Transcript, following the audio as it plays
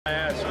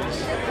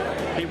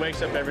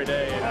wakes up every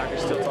day and I can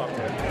still talk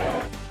to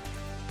him.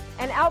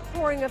 An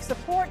outpouring of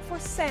support for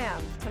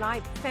Sam.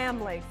 Tonight,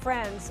 family,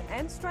 friends,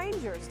 and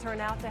strangers turn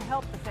out to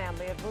help the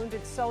family of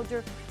wounded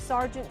soldier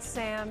Sergeant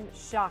Sam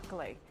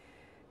Shockley.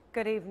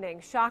 Good evening.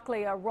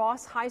 Shockley, a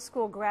Ross High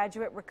School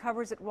graduate,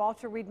 recovers at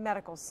Walter Reed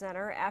Medical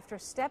Center after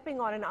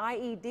stepping on an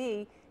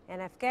IED in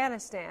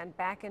Afghanistan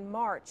back in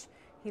March.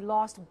 He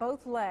lost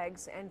both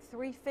legs and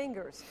 3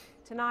 fingers.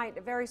 Tonight,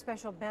 a very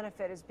special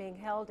benefit is being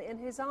held in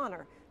his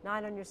honor.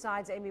 9 on your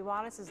side's Amy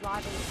Wattis is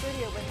live in the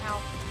studio with how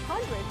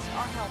hundreds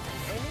are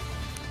helping. Amy?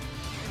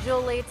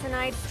 Julie,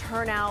 tonight's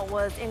turnout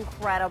was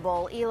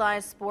incredible.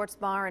 Eli's Sports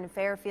Bar in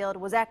Fairfield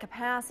was at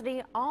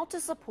capacity, all to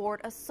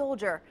support a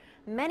soldier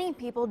many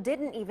people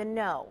didn't even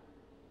know.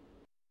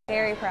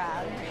 Very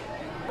proud.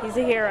 He's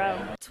a hero.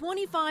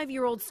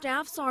 25-year-old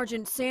Staff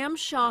Sergeant Sam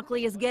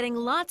Shockley is getting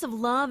lots of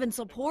love and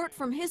support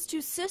from his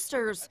 2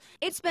 sisters.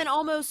 It's been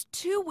almost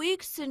 2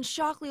 weeks since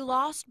Shockley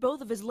lost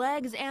both of his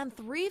legs and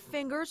 3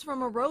 fingers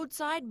from a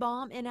roadside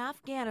bomb in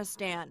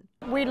Afghanistan.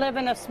 We live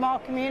in a small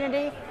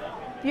community.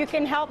 If you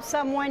can help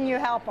someone, you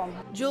help them.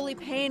 Julie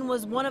Payne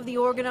was one of the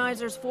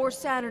organizers for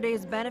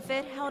Saturday's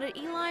benefit held at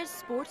Eli's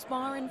Sports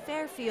Bar in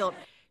Fairfield.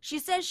 She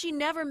says she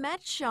never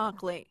met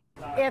Shockley.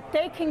 If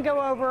they can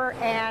go over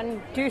and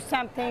do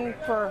something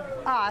for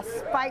us,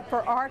 fight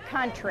for our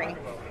country,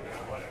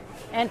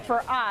 and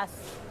for us,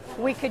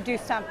 we could do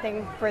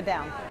something for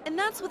them. And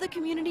that's what the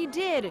community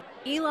did.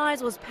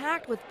 Eli's was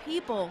packed with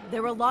people.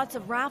 There were lots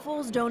of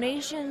raffles,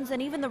 donations,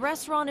 and even the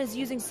restaurant is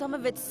using some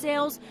of its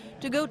sales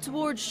to go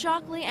towards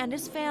Shockley and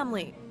his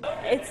family.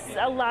 It's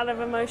a lot of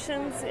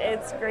emotions.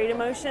 It's great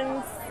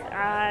emotions.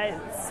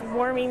 It's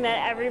warming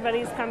that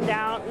everybody's come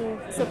down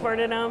and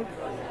supported him.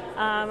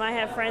 I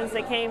have friends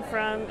that came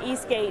from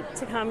Eastgate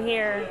to come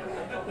here,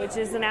 which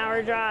is an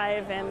hour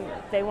drive, and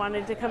they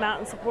wanted to come out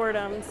and support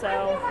him.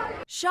 So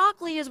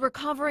Shockley is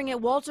recovering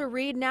at Walter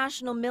Reed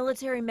National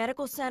Military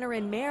Medical Center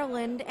in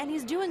Maryland, and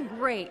he's doing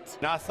great.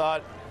 And I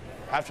thought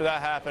after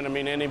that happened, I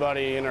mean,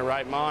 anybody in their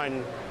right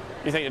mind,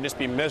 you think it'd just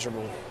be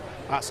miserable.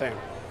 Not Sam.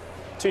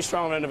 Too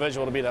strong of an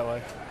individual to be that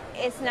way.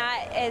 It's not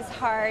as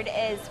hard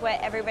as what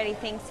everybody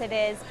thinks it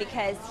is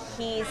because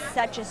he's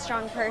such a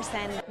strong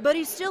person. But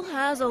he still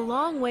has a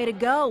long way to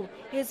go.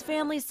 His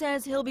family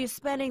says he'll be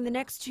spending the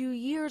next 2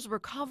 years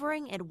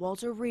recovering at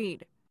Walter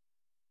Reed.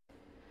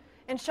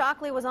 And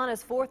Shockley was on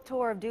his 4th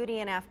tour of duty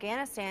in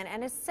Afghanistan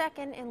and his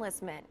 2nd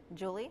enlistment.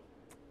 Julie?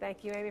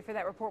 Thank you, Amy, for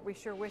that report. We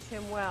sure wish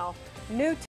him well. New